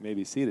You may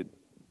be seated.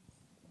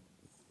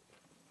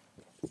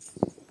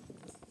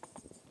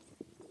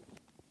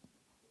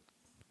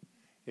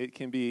 It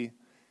can be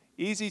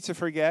easy to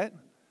forget,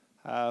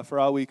 for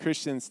all we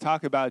Christians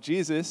talk about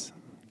Jesus,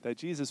 that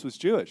Jesus was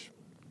Jewish.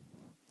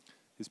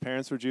 His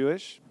parents were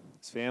Jewish,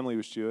 his family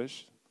was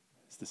Jewish,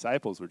 his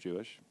disciples were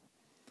Jewish.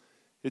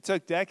 It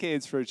took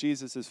decades for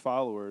Jesus'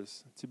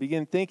 followers to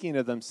begin thinking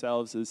of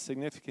themselves as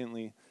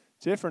significantly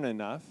different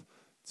enough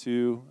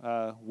to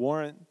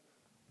warrant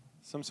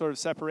some sort of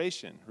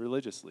separation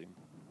religiously.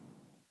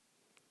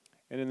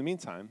 And in the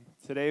meantime,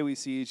 today we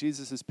see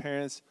Jesus'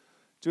 parents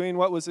doing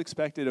what was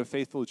expected of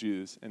faithful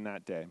Jews in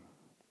that day,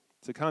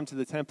 to come to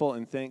the temple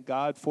and thank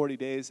God 40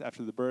 days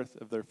after the birth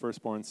of their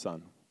firstborn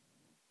son.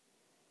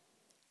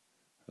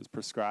 As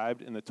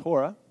prescribed in the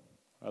Torah,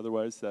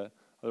 otherwise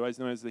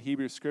known as the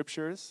Hebrew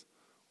Scriptures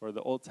or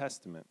the Old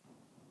Testament.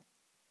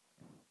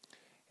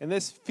 And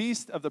this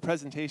feast of the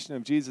presentation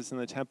of Jesus in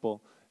the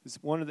temple is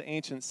one of the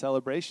ancient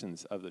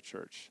celebrations of the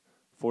church,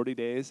 40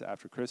 days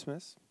after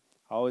Christmas,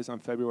 always on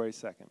February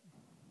 2nd.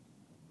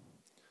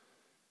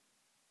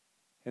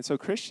 And so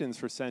Christians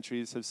for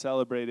centuries have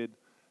celebrated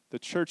the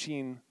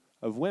churching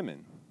of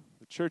women,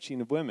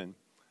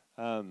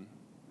 out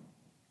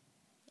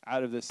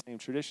of this same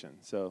tradition.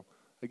 So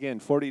again,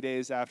 40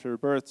 days after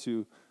birth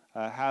to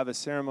have a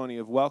ceremony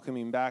of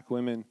welcoming back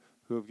women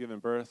who have given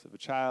birth of a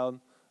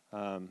child,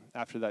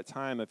 after that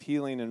time of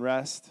healing and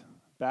rest,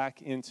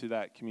 back into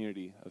that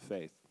community of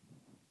faith.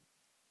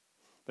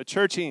 But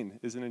churching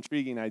is an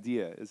intriguing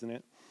idea, isn't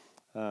it?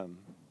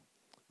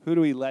 Who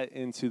do we let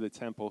into the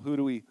temple? Who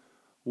do we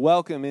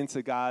welcome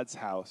into God's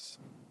house?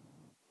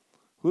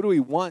 Who do we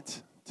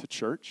want to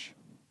church?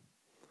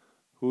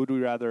 Who would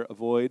we rather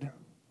avoid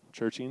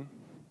churching?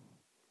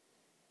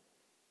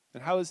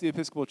 And how is the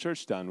Episcopal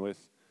Church done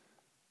with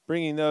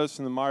bringing those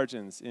from the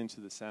margins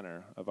into the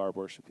center of our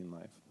worshiping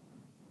life?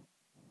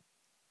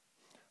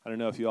 I don't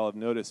know if you all have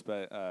noticed,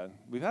 but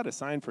we've had a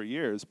sign for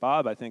years.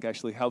 Bob, I think,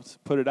 actually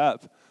helped put it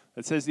up.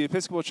 That says, the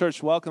Episcopal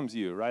Church welcomes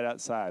you right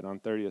outside on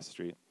 30th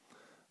Street.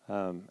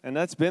 And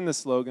that's been the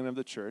slogan of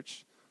the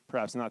church,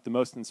 perhaps not the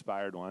most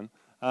inspired one,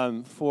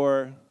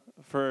 for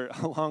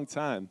a long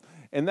time.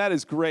 And that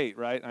is great,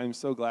 right? I'm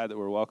so glad that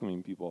we're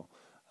welcoming people.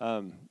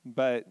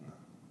 But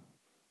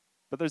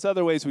there's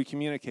other ways we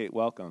communicate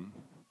welcome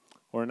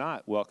or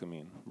not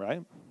welcoming,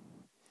 right?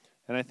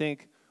 And I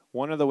think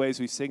one of the ways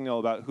we signal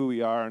about who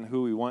we are and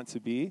who we want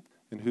to be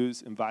and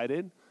who's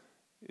invited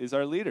is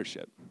our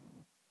leadership.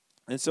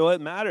 And so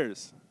it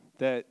matters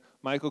that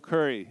Michael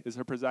Curry is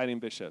our presiding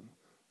bishop,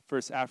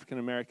 first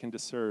African-American to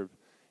serve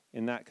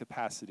in that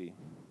capacity.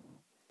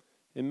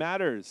 It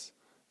matters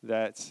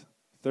that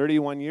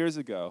 31 years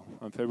ago,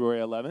 on February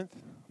 11th,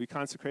 we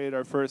consecrated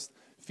our first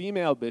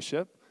female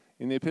bishop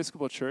in the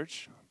Episcopal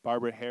Church,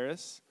 Barbara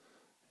Harris,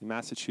 in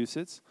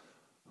Massachusetts,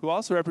 who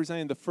also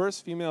represented the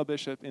first female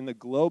bishop in the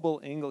global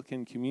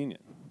Anglican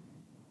Communion.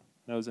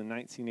 That was in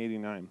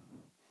 1989.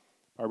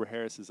 Barbara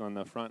Harris is on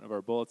the front of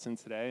our bulletin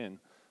today, and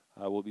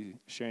we'll be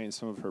sharing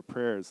some of her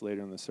prayers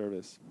later in the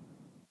service.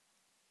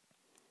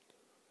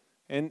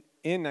 And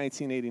in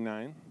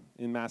 1989,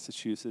 in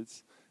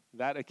Massachusetts,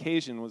 that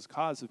occasion was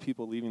cause of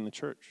people leaving the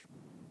church.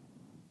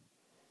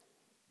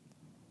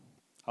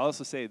 I'll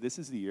also say this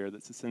is the year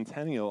that's the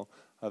centennial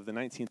of the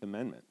 19th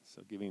Amendment,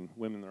 so giving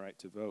women the right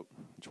to vote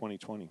in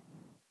 2020.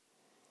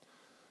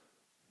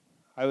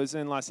 I was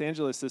in Los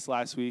Angeles this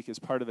last week as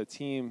part of a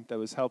team that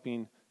was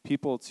helping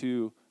people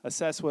to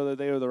assess whether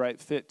they were the right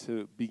fit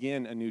to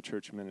begin a new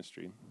church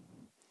ministry.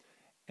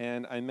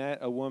 And I met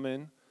a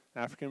woman,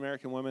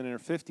 African-American woman in her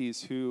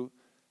 50s, who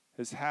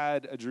has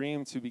had a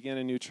dream to begin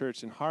a new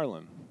church in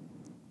Harlem,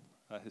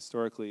 a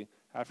historically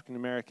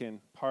African-American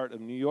part of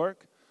New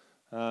York.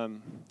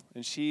 And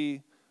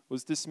she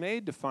was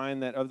dismayed to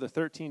find that of the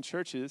 13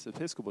 churches,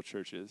 Episcopal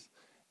churches,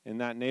 in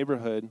that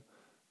neighborhood,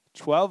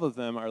 12 of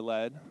them are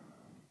led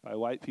by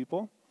white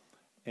people,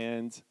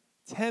 and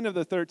 10 of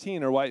the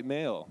 13 are white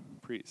male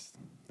priests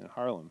in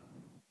Harlem.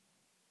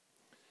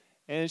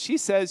 And she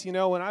says, you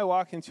know, when I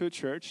walk into a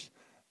church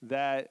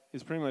that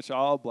is pretty much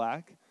all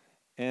black,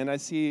 and I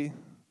see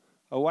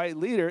a white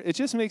leader, it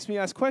just makes me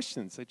ask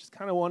questions. I just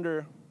kind of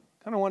wonder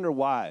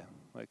why.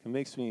 Like, it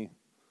makes me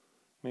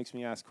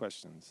ask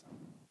questions.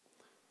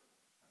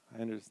 I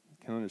can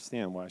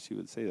understand why she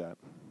would say that.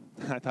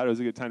 I thought it was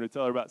a good time to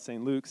tell her about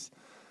St. Luke's,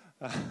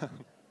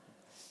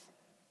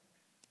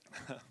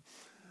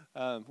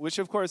 which,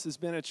 of course, has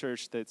been a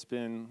church that's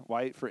been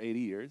white for 80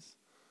 years.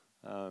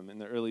 In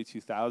the early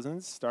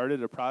 2000s,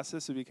 started a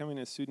process of becoming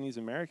a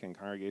Sudanese-American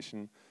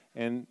congregation,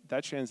 and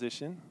that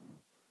transition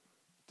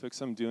took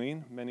some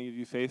doing. Many of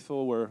you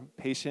faithful were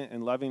patient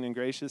and loving and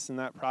gracious in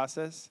that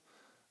process.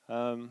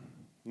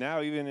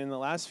 Now, even in the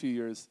last few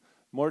years,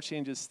 more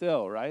changes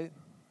still, right?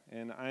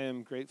 And I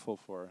am grateful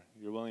for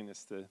your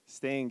willingness to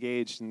stay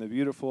engaged in the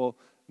beautiful,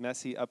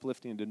 messy,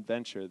 uplifting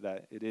adventure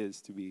that it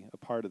is to be a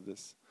part of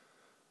this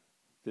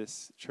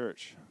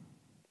church.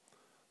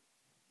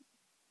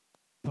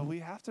 But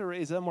we have to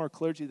raise up more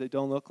clergy that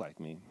don't look like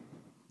me,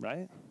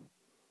 right?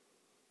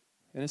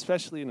 And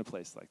especially in a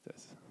place like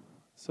this.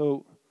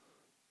 So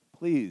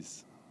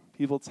please,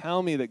 people,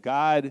 tell me that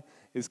God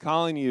is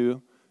calling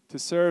you to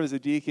serve as a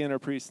deacon or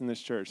priest in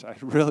this church. I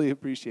really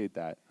appreciate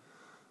that.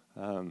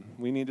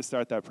 We need to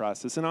start that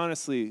process. And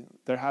honestly,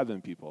 there have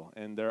been people,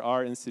 and there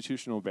are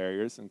institutional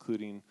barriers,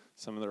 including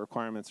some of the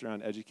requirements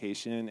around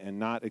education and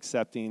not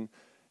accepting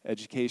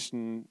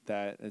education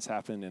that has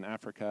happened in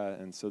Africa.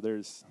 And so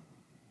there's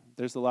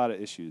a lot of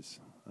issues.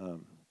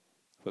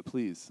 But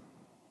please,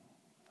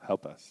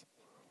 help us.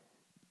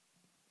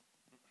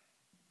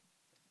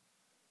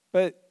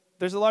 But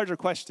there's a larger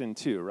question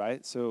too,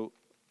 right? So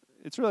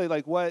it's really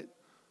like, what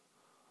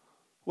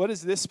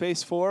is this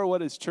space for?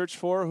 What is church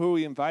for? Who are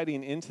we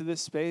inviting into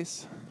this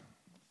space?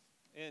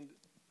 And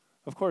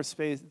of course,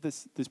 space.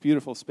 This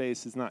beautiful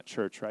space is not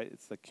church, right?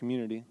 It's the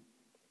community.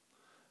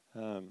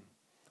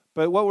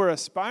 But what we're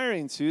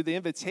aspiring to, the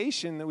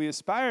invitation that we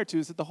aspire to,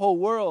 is that the whole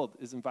world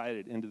is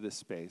invited into this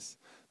space.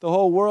 The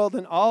whole world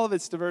and all of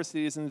its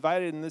diversity is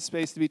invited in this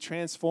space to be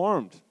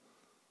transformed.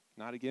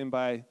 Not again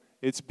by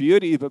its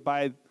beauty, but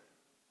by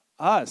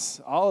us,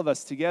 all of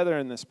us together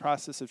in this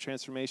process of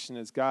transformation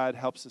as God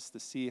helps us to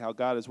see how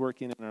God is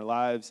working in our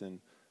lives and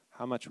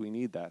how much we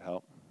need that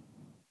help.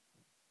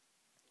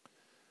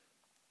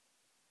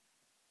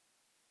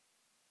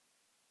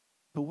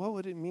 But what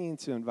would it mean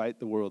to invite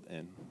the world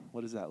in?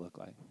 What does that look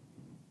like?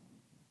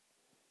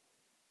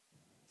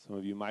 Some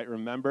of you might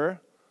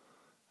remember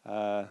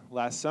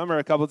last summer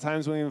a couple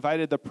times when we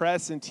invited the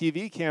press and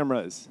TV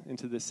cameras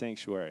into this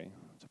sanctuary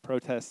to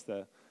protest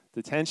the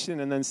detention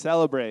and then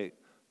celebrate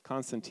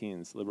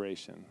Constantine's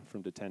liberation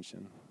from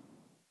detention.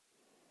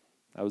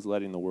 That was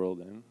letting the world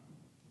in.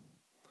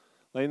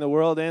 Letting the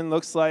world in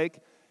looks like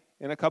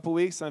in a couple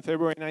weeks on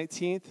February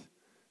 19th,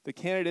 the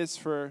candidates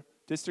for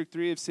District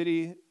 3 of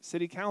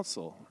City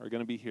Council are going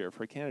to be here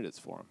for a candidates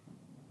forum.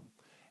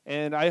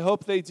 And I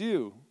hope they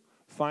do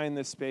find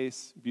this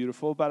space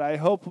beautiful, but I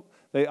hope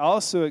they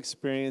also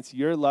experience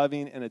your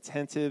loving and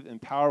attentive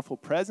and powerful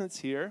presence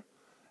here,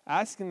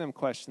 asking them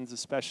questions,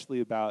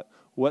 especially about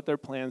what their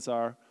plans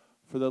are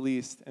for the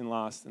least and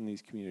lost in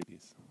these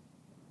communities.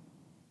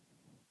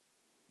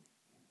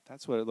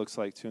 That's what it looks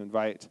like to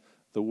invite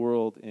the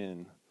world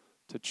in,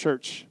 to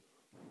church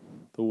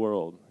the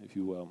world, if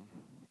you will.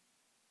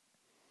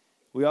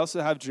 We also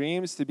have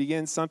dreams to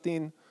begin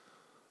something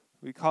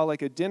we call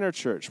like a dinner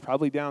church,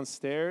 probably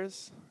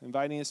downstairs,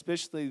 inviting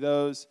especially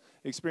those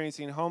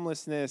experiencing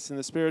homelessness and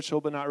the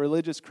spiritual but not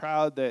religious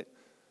crowd that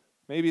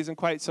maybe isn't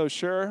quite so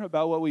sure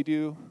about what we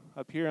do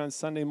up here on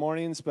Sunday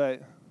mornings,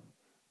 but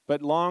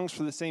longs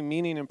for the same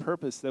meaning and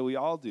purpose that we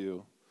all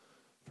do,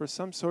 for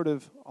some sort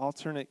of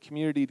alternate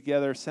community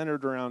together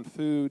centered around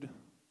food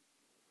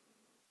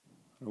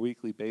on a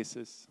weekly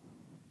basis.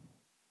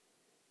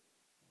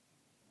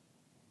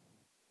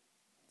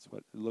 That's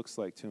what it looks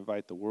like to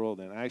invite the world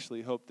in. I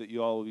actually hope that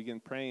you all will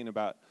begin praying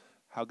about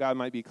how God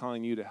might be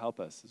calling you to help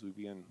us as we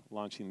begin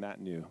launching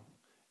that new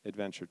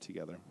adventure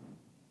together.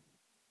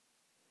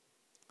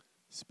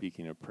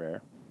 Speaking of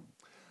prayer,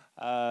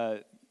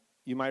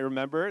 you might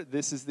remember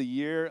this is the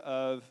year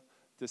of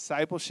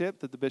discipleship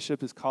that the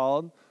bishop has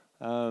called,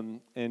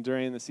 and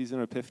during the season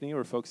of Epiphany,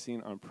 we're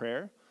focusing on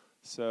prayer.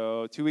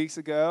 So 2 weeks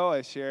ago,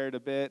 I shared a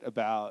bit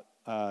about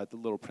the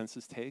Little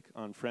Prince's take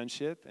on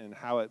friendship and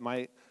how it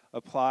might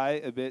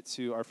apply a bit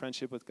to our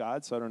friendship with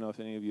God. So I don't know if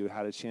any of you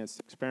had a chance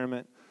to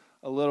experiment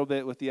a little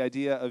bit with the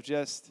idea of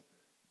just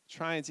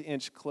trying to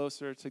inch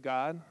closer to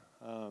God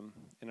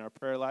in our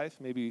prayer life,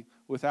 maybe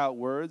without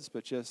words,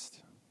 but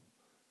just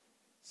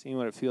seeing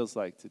what it feels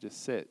like to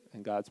just sit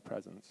in God's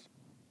presence.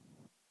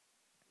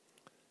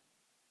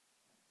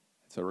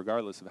 So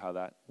regardless of how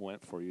that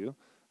went for you,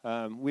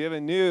 we have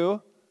a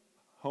new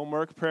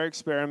homework prayer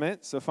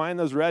experiment. So find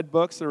those red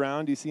books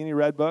around. Do you see any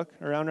red book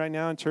around right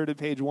now? And turn to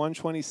page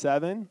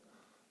 127.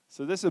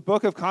 So this is a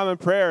Book of Common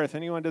Prayer. If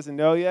anyone doesn't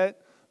know yet,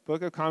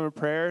 Book of Common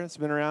Prayer has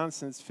been around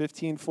since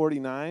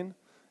 1549,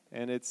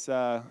 and it's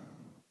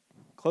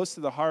close to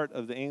the heart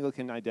of the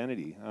Anglican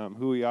identity,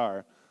 who we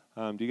are.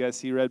 Do you guys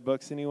see red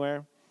books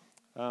anywhere?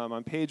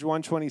 On page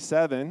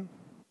 127,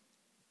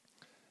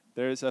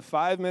 there's a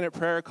 5-minute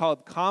prayer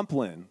called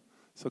Compline.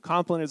 So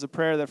Compline is a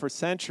prayer that for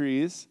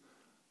centuries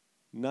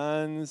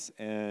nuns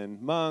and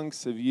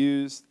monks have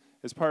used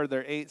as part of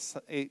their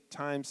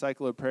eight-time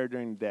cycle of prayer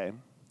during the day.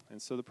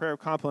 And so the prayer of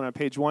Compline on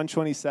page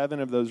 127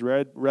 of those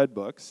red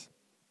books.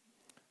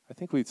 I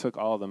think we took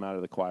all of them out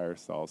of the choir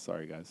stall.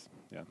 Sorry, guys.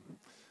 Yeah.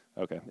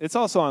 Okay. It's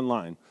also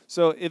online.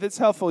 So if it's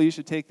helpful, you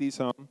should take these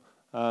home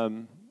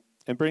and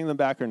bring them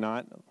back or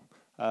not.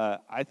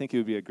 I think it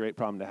would be a great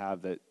problem to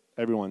have that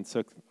everyone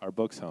took our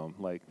books home.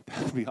 Like,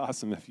 that would be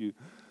awesome if you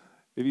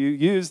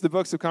use the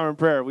Books of Common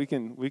Prayer. We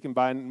can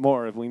buy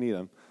more if we need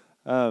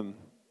them.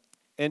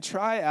 And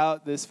try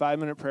out this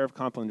 5-minute prayer of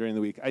Compline during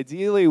the week,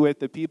 ideally with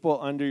the people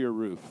under your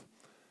roof.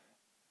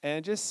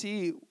 And just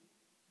see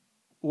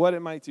what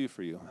it might do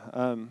for you.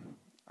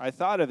 I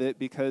thought of it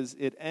because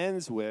it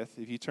ends with,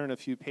 if you turn a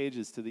few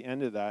pages to the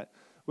end of that,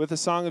 with a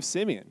song of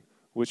Simeon,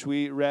 which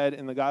we read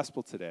in the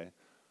gospel today.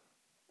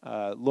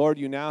 Lord,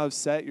 you now have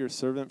set your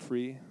servant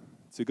free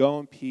to go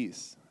in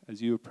peace,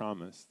 as you have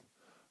promised.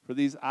 For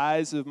these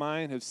eyes of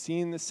mine have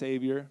seen the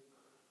Savior,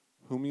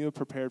 whom you have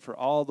prepared for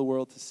all the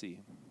world to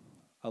see,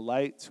 a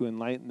light to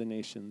enlighten the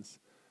nations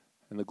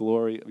and the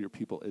glory of your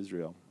people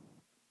Israel.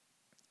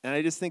 And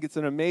I just think it's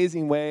an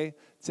amazing way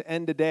to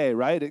end a day,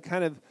 right? It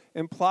kind of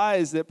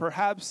implies that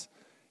perhaps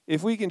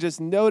if we can just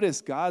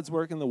notice God's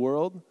work in the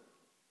world,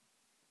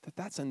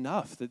 that's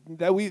enough.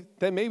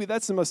 That maybe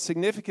that's the most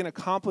significant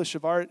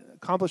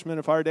accomplishment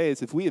of our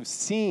days, if we have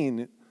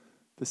seen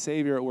the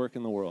Savior at work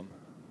in the world.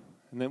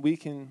 And then we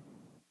can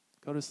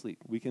go to sleep.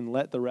 We can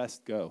let the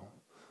rest go.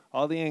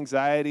 All the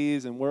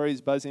anxieties and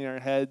worries buzzing in our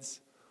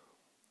heads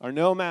are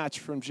no match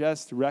from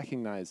just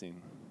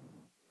recognizing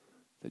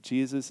that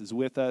Jesus is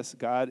with us.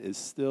 God is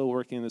still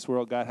working in this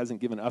world. God hasn't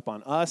given up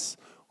on us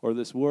or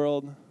this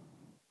world.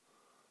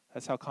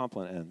 That's how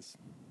Compline ends.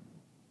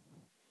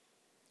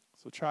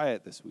 So try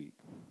it this week.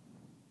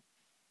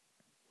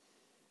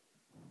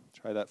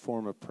 Try that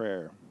form of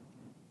prayer.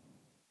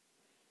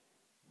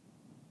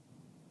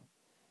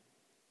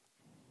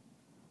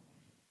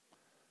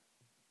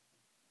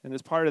 And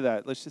as part of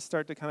that, let's just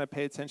start to kind of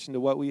pay attention to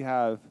what we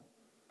have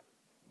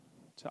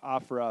to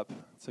offer up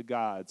to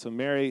God. So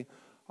Mary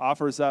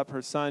offers up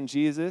her son,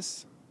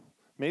 Jesus.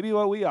 Maybe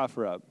what we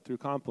offer up through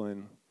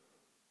Compline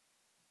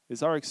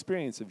is our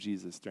experience of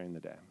Jesus during the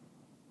day.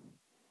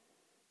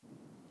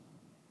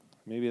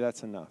 Maybe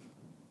that's enough.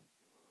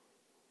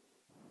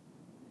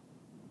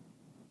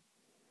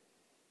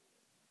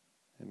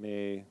 And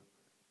may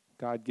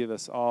God give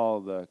us all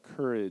the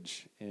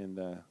courage and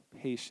the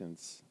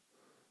patience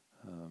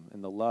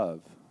and the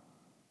love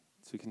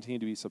to continue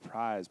to be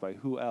surprised by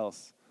who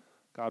else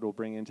God will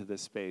bring into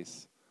this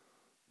space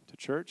to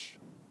church.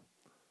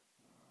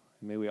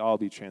 And may we all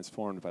be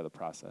transformed by the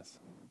process.